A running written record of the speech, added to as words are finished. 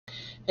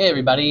Hey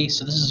everybody,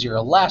 so this is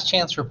your last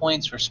chance for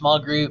points for small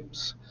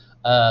groups,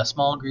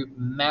 small group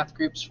math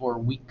groups for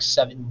week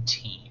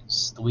 17.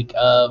 It's the week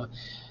of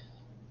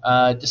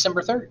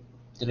December 3rd.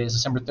 Today is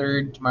December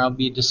 3rd, tomorrow will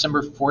be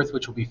December 4th,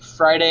 which will be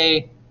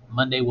Friday.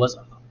 Monday was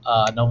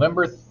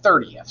November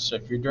 30th. So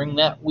if you're during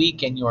that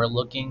week and you are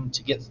looking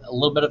to get a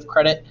little bit of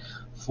credit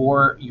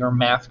for your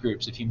math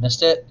groups, if you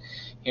missed it,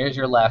 here's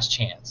your last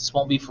chance. This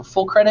won't be for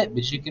full credit,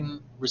 but you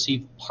can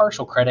receive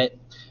partial credit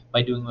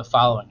by doing the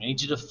following. I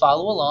need you to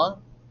follow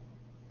along.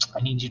 I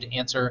need you to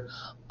answer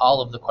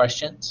all of the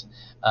questions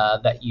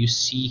that you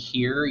see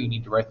here. You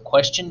need to write the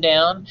question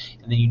down,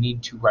 and then you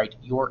need to write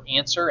your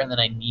answer, and then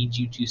I need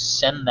you to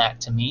send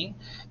that to me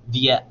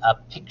via a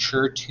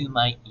picture to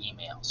my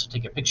email. So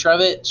take a picture of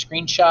it,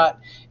 screenshot,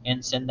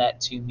 and send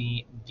that to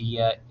me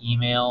via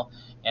email,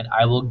 and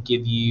I will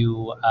give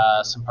you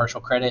some partial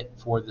credit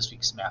for this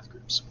week's math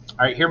groups.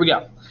 All right, here we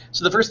go.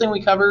 So the first thing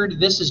we covered,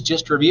 this is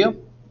just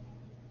review.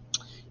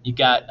 You've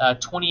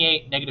got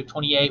 28, negative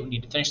 28. We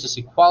need to finish this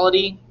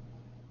equality.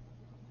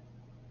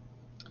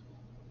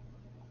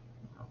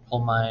 I'll pull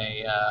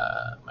my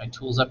my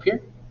tools up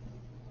here.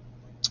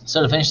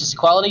 So to finish this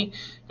equality,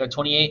 you've got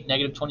 28,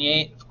 negative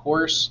 28. Of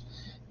course,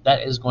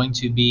 that is going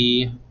to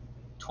be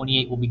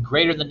 28 will be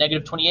greater than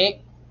negative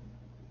 28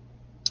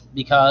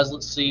 because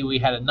let's see, we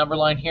had a number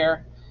line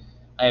here.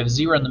 I have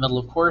 0 in the middle,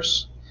 of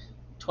course.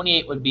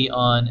 28 would be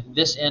on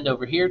this end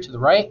over here to the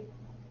right,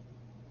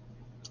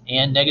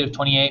 and negative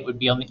 28 would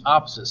be on the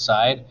opposite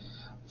side,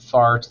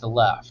 far to the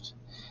left.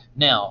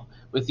 Now,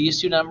 with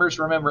these two numbers,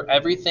 remember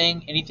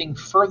anything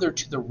further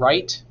to the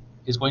right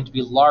is going to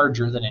be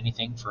larger than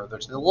anything further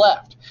to the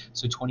left.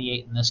 So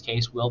 28 in this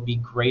case will be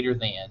greater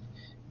than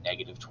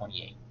negative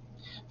 28.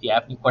 If you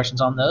have any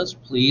questions on those,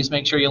 please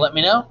make sure you let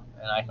me know,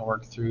 and I can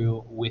work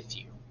through with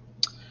you.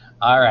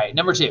 All right,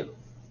 number 2.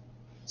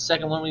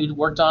 Second one we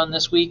worked on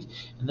this week,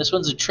 and this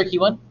one's a tricky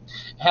one.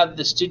 Have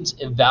the students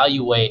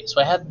evaluate. So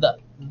I had the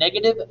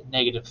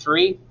negative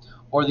 3,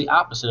 or the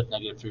opposite of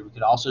negative 3. We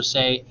could also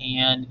say,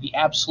 and the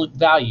absolute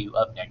value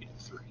of negative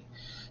 3.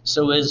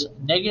 So is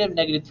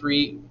negative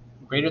 3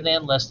 greater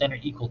than, less than, or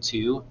equal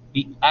to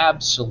the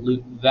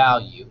absolute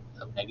value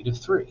of negative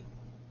 3?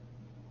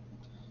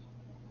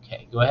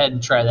 Okay, go ahead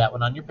and try that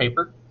one on your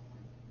paper.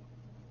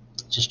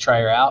 Just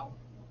try her out.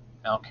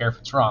 I don't care if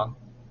it's wrong.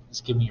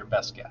 Just give me your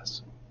best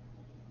guess.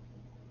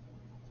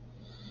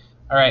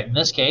 All right, in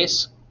this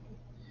case,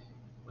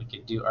 we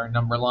could do our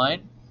number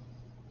line.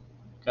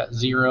 Got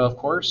 0, of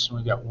course.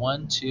 We've got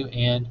 1, 2,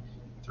 and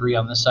 3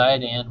 on this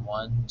side, and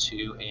 1,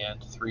 2,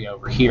 and 3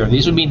 over here.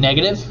 These would be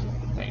negative.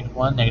 Negative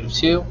 1, negative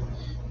 2,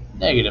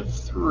 negative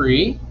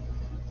 3,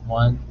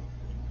 1,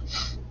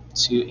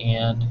 2,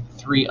 and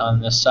 3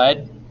 on this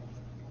side.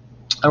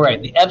 All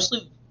right, the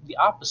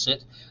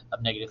opposite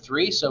of negative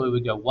 3. So we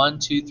would go 1,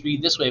 2,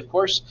 3 this way. Of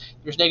course,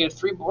 there's negative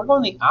 3, but we're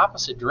going the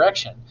opposite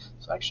direction.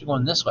 So actually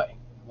going this way.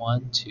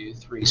 1, 2,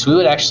 3. So we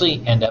would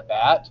actually end up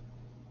at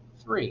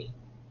 3.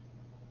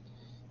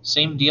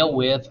 Same deal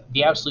with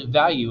the absolute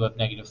value of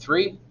negative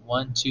 3.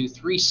 1, 2,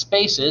 3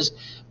 spaces,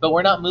 but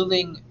we're not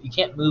moving. You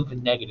can't move a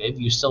negative.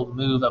 You still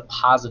move a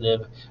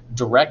positive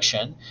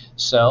direction.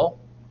 So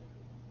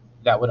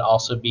that would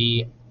also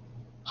be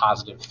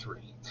positive 3.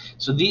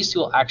 So these two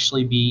will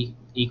actually be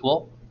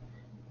equal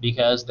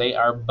because they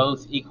are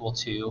both equal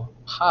to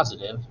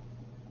positive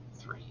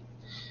 3.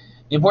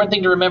 The important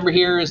thing to remember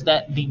here is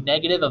that the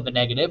negative of a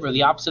negative, or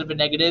the opposite of a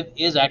negative,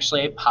 is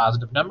actually a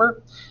positive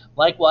number.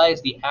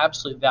 Likewise, the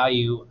absolute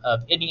value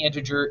of any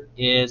integer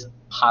is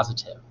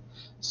positive.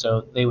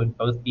 So they would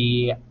both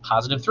be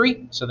positive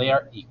 3, so they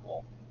are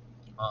equal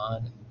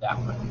on that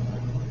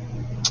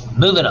one.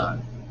 Moving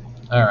on.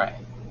 All right.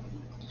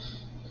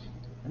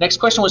 The next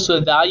question was to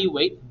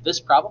evaluate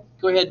this problem.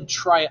 Go ahead and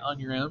try it on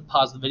your own.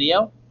 Pause the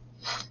video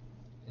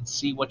and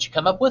see what you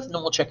come up with, and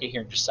then we'll check it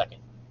here in just a second.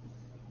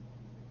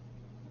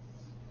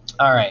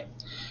 All right,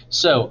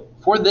 so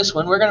for this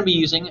one, we're going to be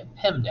using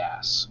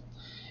PEMDAS.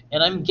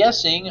 And I'm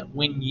guessing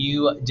when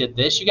you did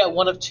this, you got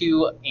one of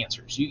two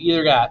answers. You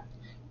either got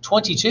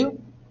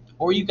 22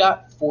 or you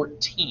got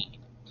 14.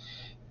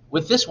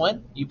 With this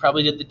one, you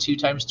probably did the 2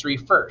 times 3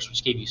 first,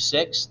 which gave you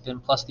 6, then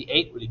plus the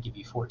 8 would give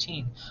you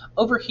 14.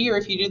 Over here,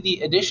 if you do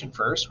the addition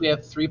first, we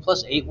have 3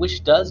 plus 8,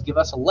 which does give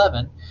us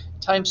 11,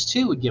 times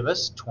 2 would give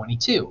us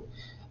 22.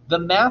 The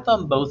math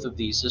on both of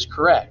these is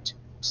correct,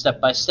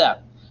 step by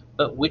step.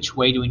 But which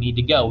way do we need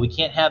to go? We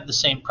can't have the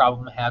same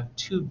problem and have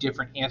 2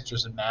 different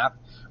answers in math.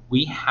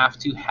 We have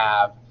to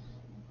have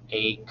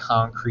a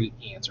concrete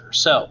answer.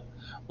 So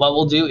what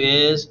we'll do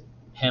is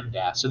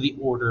PEMDAS, so the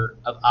order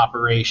of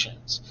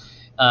operations.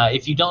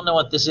 If you don't know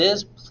what this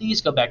is,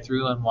 please go back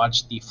through and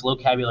watch the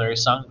Flocabulary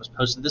song that was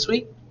posted this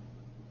week.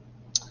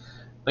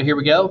 But here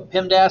we go.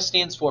 PEMDAS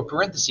stands for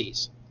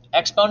parentheses,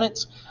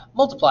 exponents,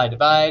 multiply,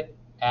 divide,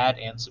 add,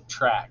 and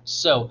subtract.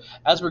 So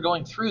as we're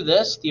going through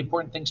this, the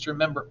important things to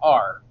remember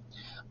are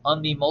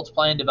on the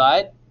multiply and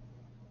divide,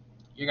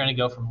 you're going to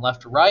go from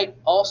left to right.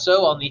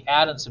 Also on the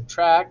add and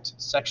subtract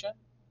section,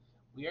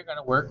 we are going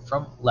to work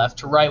from left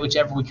to right,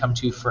 whichever we come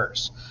to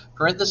first.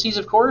 Parentheses,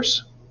 of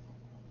course,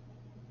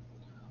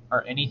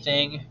 or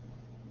anything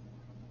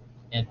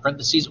in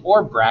parentheses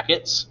or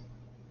brackets,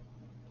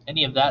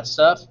 any of that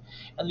stuff.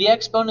 And the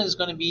exponent is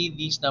going to be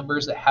these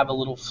numbers that have a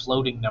little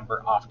floating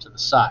number off to the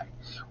side.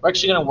 We're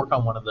actually going to work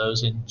on one of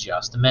those in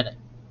just a minute.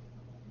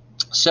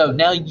 So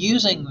now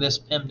using this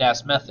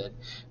PEMDAS method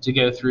to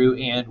go through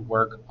and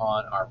work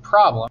on our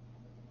problem,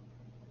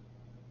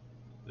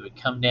 we would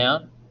come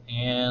down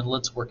and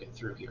let's work it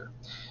through here.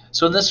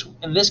 So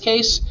in this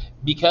case,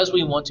 because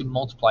we want to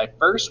multiply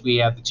first, we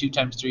have the 2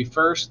 times 3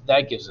 first.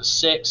 That gives us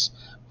 6,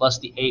 plus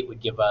the 8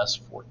 would give us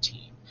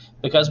 14.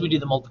 Because we do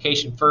the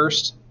multiplication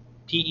first,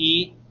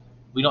 PE,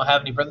 we don't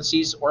have any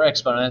parentheses or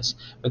exponents,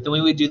 but then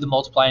we would do the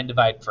multiply and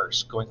divide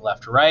first, going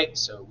left to right.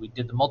 So we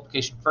did the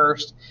multiplication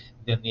first,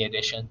 then the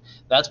addition.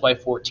 That's why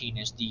 14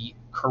 is the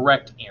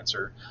correct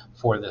answer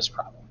for this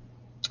problem.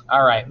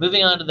 All right,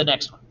 moving on to the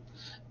next one.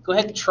 Go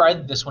ahead and try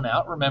this one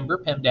out. Remember,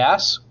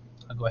 PEMDAS.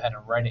 I'll go ahead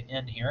and write it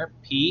in here.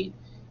 PEMDAS.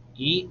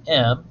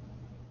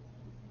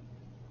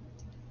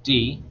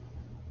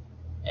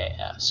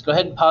 Go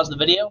ahead and pause the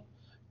video.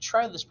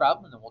 Try this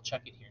problem, and then we'll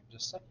check it here in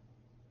just a second.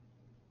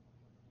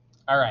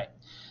 All right.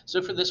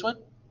 So for this one,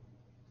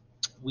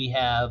 we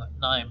have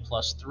 9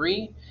 plus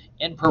 3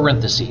 in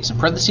parentheses. And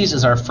parentheses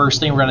is our first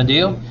thing we're going to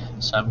do,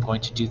 so I'm going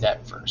to do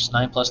that first.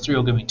 9 plus 3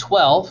 will give me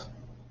 12.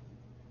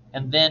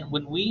 And then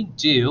when we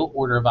do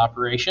order of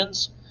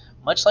operations,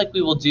 much like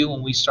we will do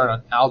when we start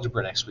on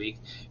algebra next week,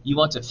 you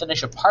want to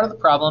finish a part of the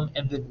problem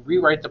and then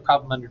rewrite the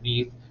problem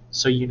underneath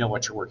so you know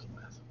what you're working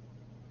with.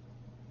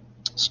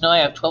 So now I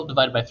have 12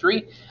 divided by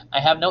 3. I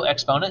have no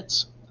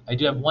exponents. I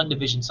do have one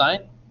division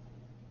sign.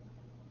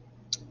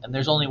 And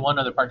there's only one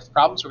other part to the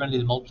problem, so we're going to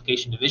do the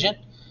multiplication division.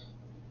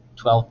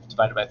 12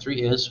 divided by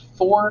 3 is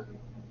 4.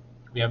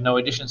 We have no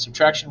addition and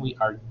subtraction. We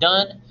are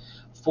done.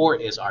 4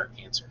 is our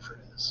answer for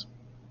this.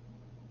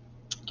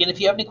 Again, if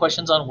you have any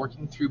questions on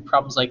working through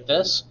problems like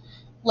this,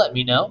 let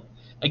me know.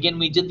 Again,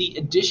 we did the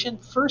addition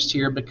first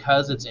here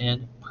because it's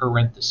in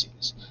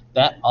parentheses.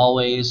 That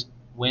always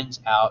wins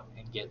out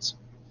and gets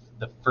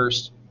the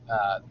first,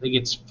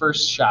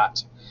 first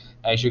shot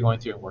as you're going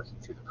through and working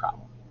through the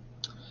problem.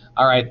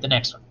 All right, the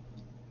next one.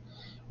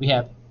 We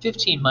have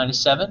 15 minus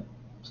 7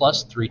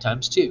 plus 3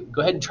 times 2.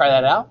 Go ahead and try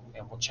that out,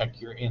 and we'll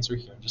check your answer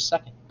here in just a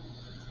second.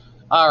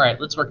 All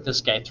right, let's work this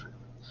guy through.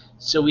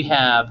 So we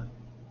have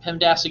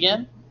PEMDAS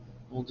again.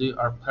 We'll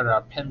put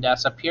our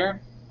PEMDAS up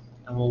here,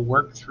 and we'll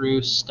work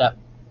through step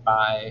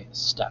by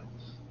step.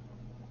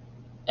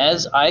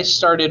 As I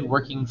started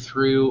working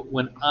through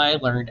when I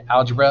learned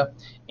algebra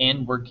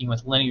and working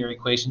with linear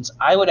equations,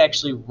 I would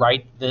actually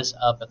write this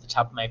up at the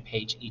top of my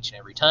page each and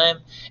every time,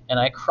 and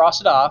I cross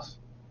it off,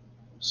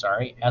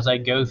 as I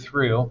go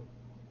through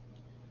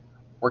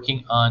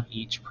working on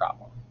each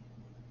problem.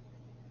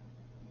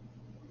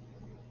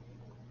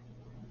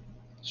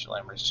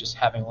 Schlemmer is just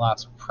having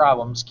lots of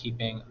problems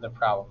keeping the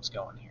problems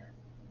going here.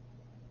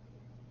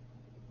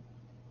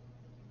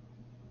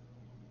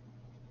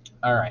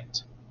 All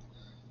right.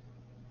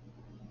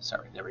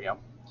 Sorry, there we go.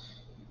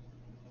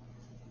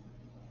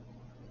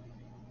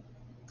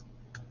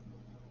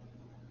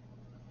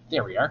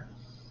 There we are.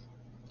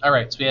 All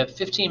right, so we have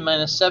 15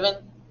 minus 7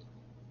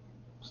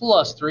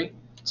 plus 3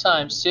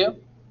 times 2.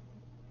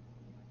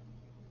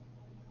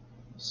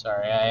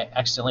 Sorry, I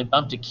accidentally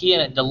bumped a key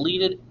and it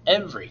deleted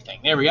everything.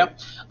 There we go.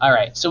 All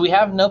right, so we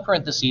have no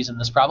parentheses in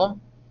this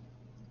problem.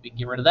 We can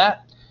get rid of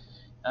that.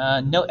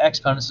 No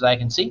exponents that I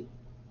can see.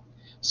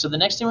 So the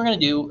next thing we're going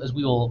to do is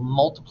we will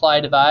multiply,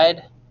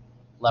 divide,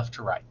 left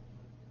to right.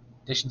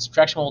 Addition,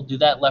 subtraction, we'll do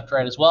that left to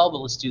right as well, but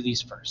let's do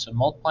these first. So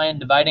multiplying,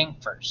 dividing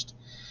first.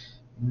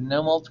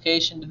 No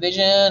multiplication,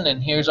 division,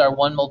 and here's our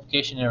one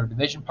multiplication and our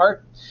division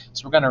part.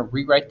 So we're going to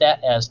rewrite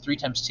that as 3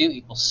 times 2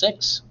 equals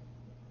 6.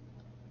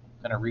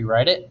 I'm going to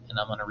rewrite it, and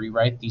I'm going to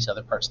rewrite these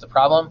other parts of the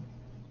problem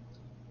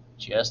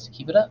just to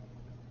keep it up.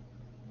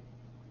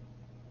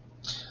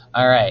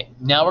 All right,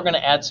 now we're going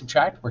to add,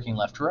 subtract, working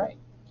left to right.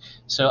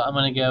 So I'm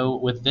going to go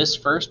with this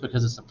first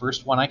because it's the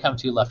first one I come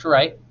to, left to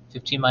right.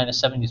 15 minus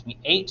 7 gives me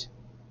 8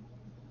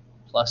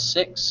 plus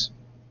 6.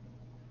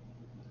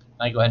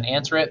 I go ahead and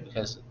answer it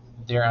because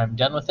there I'm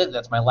done with it.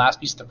 That's my last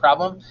piece of the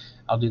problem.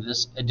 I'll do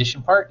this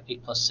addition part.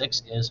 8 plus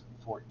 6 is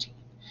 14.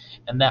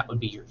 And that would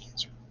be your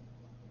answer.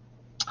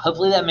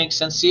 Hopefully that makes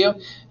sense to you.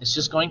 It's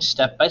just going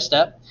step by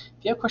step.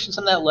 If you have questions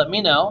on that, let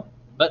me know,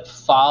 but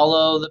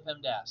follow the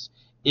PEMDAS.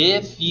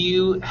 If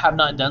you have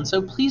not done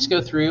so, please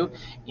go through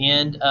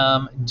and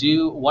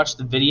watch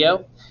the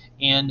video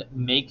and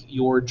make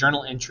your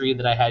journal entry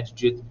that I had to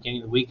do at the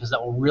beginning of the week, because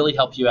that will really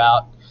help you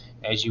out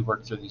as you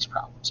work through these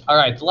problems. All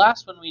right, the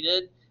last one we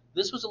did,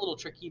 this was a little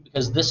tricky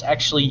because this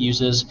actually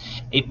uses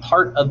a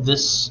part of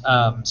this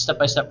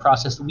step-by-step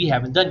process that we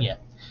haven't done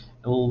yet.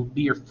 It will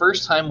be your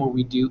first time where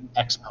we do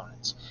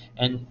exponents.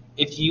 And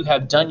if you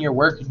have done your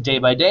work day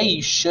by day,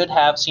 you should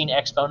have seen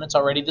exponents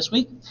already this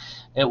week.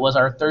 It was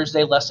our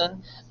Thursday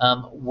lesson,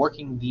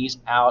 working these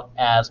out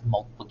as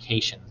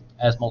multiplication,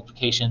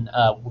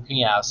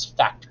 working as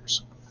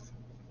factors.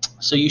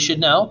 So you should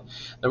know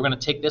that we're going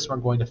to take this and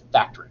we're going to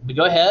factor it. But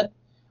go ahead,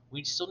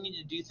 we still need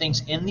to do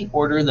things in the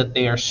order that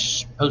they are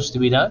supposed to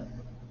be done.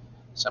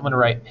 So I'm going to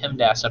write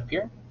PEMDAS up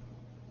here.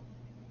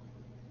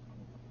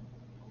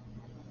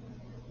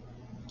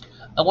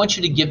 I want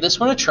you to give this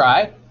one a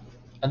try,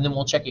 and then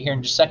we'll check it here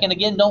in just a second.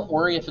 Again, don't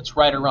worry if it's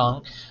right or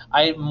wrong.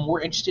 I'm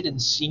more interested in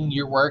seeing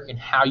your work and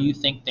how you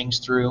think things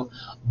through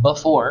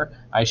before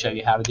I show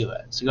you how to do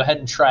it. So go ahead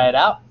and try it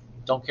out.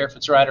 Don't care if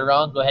it's right or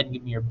wrong. Go ahead and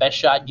give me your best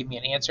shot. Give me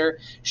an answer.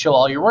 Show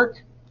all your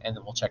work, and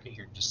then we'll check it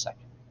here in just a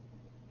second.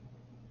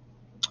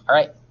 All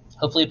right.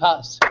 Hopefully it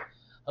paused.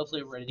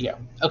 Hopefully we're ready to go.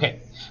 Okay.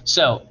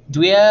 So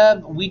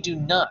we do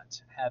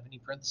not have any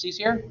parentheses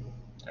here.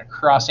 I'm going to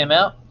cross them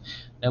out.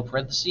 No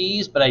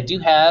parentheses, but I do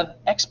have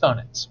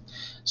exponents.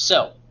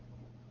 So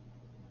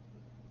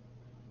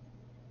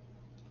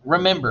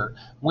remember,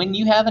 when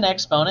you have an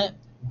exponent,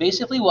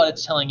 basically what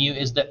it's telling you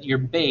is that your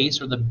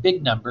base, or the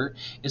big number,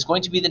 is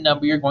going to be the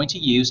number you're going to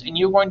use, and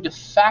you're going to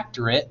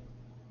factor it,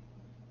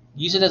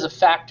 use it as a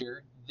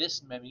factor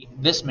this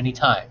many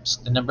times.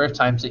 The number of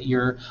times that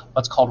your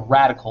what's called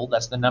radical,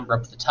 that's the number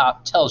up at the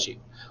top, tells you,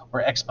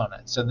 or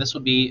exponent. So this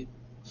would be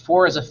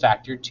 4 as a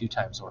factor 2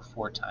 times, or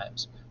 4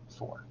 times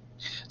 4.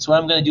 So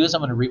what I'm going to do is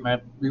I'm going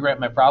to rewrite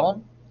my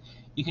problem.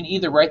 You can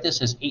either write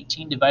this as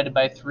 18 divided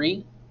by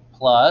 3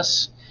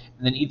 plus,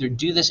 and then either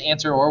do this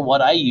answer or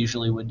what I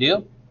usually would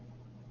do.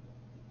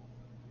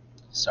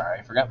 Sorry,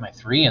 I forgot my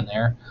 3 in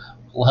there.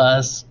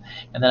 Plus,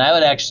 and then I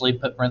would actually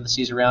put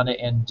parentheses around it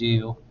and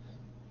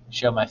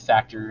show my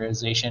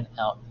factorization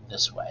out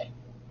this way.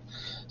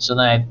 So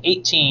then I have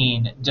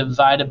 18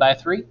 divided by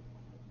 3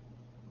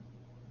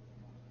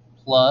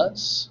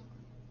 plus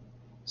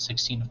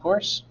 16, of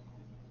course.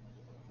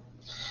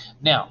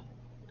 Now,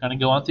 I'm going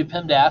to go on through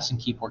PEMDAS and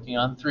keep working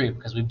on through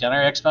because we've done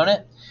our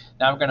exponent.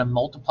 Now we're going to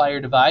multiply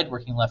or divide,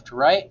 working left to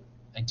right.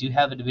 I do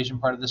have a division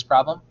part of this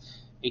problem.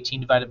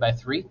 18 divided by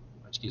 3,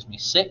 which gives me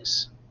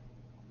 6.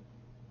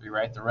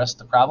 Rewrite the rest of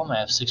the problem. I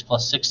have 6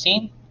 plus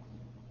 16.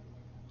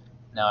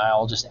 Now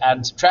I'll just add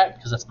and subtract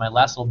because that's my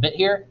last little bit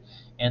here.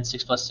 And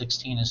 6 plus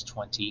 16 is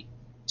 22.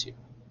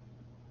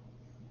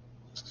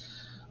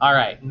 All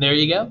right, and there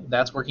you go.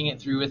 That's working it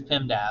through with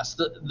PEMDAS.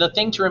 The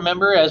thing to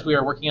remember as we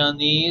are working on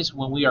these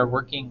when we are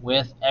working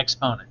with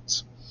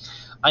exponents.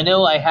 I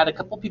know I had a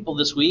couple people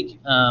this week,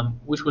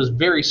 which was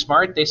very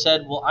smart. They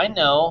said, well, I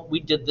know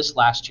we did this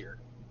last year.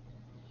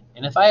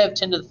 And if I have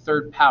 10 to the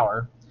third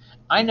power,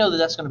 I know that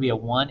that's going to be a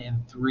 1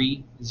 and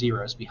 3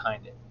 zeros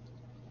behind it.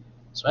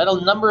 So I had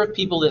a number of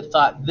people that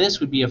thought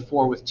this would be a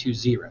 4 with 2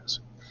 zeros.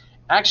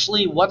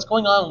 Actually, what's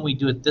going on when we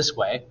do it this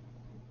way,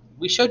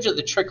 we showed you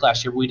the trick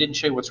last year, but we didn't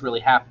show you what's really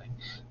happening.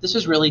 This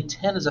is really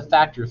 10 as a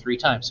factor 3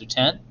 times. So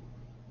 10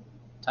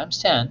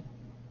 times 10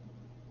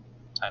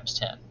 times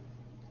 10.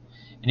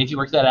 And if you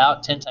work that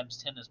out, 10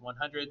 times 10 is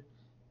 100,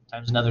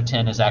 times another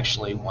 10 is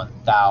actually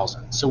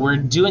 1,000. So we're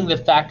doing the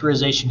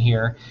factorization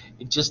here.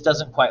 It just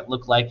doesn't quite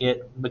look like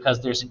it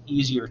because there's an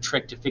easier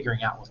trick to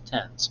figuring out with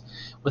tens.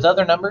 With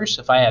other numbers,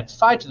 if I had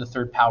 5 to the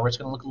third power, it's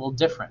going to look a little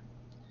different.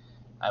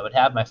 I would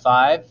have my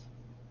 5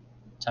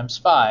 times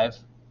 5.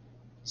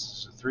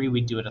 So 3,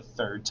 we'd do it a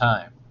third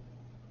time.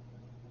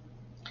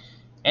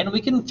 And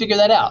we can figure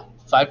that out.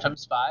 5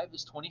 times 5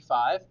 is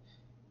 25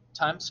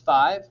 times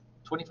 5.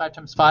 25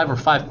 times 5, or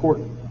 5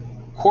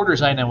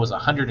 quarters, I know, was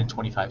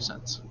 125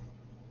 cents.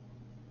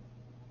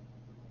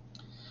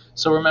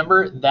 So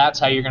remember, that's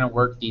how you're going to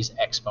work these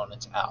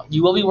exponents out.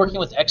 You will be working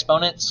with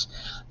exponents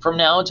from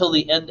now until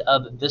the end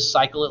of this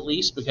cycle at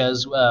least,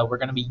 because we're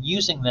going to be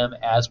using them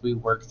as we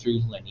work through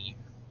linear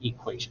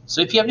equations.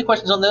 So if you have any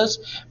questions on those,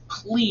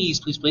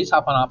 please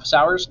hop on office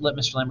hours. Let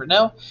Mr. Lambert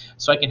know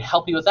so I can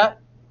help you with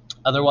that.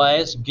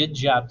 Otherwise, good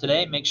job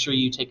today. Make sure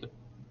you take a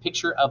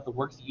picture of the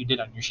work that you did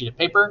on your sheet of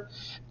paper,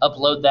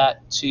 upload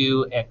that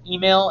to an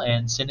email,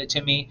 and send it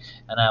to me,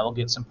 and I will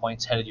get some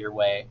points headed your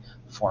way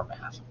for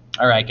math.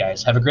 All right,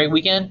 guys, have a great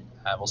weekend.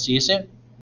 I will see you soon.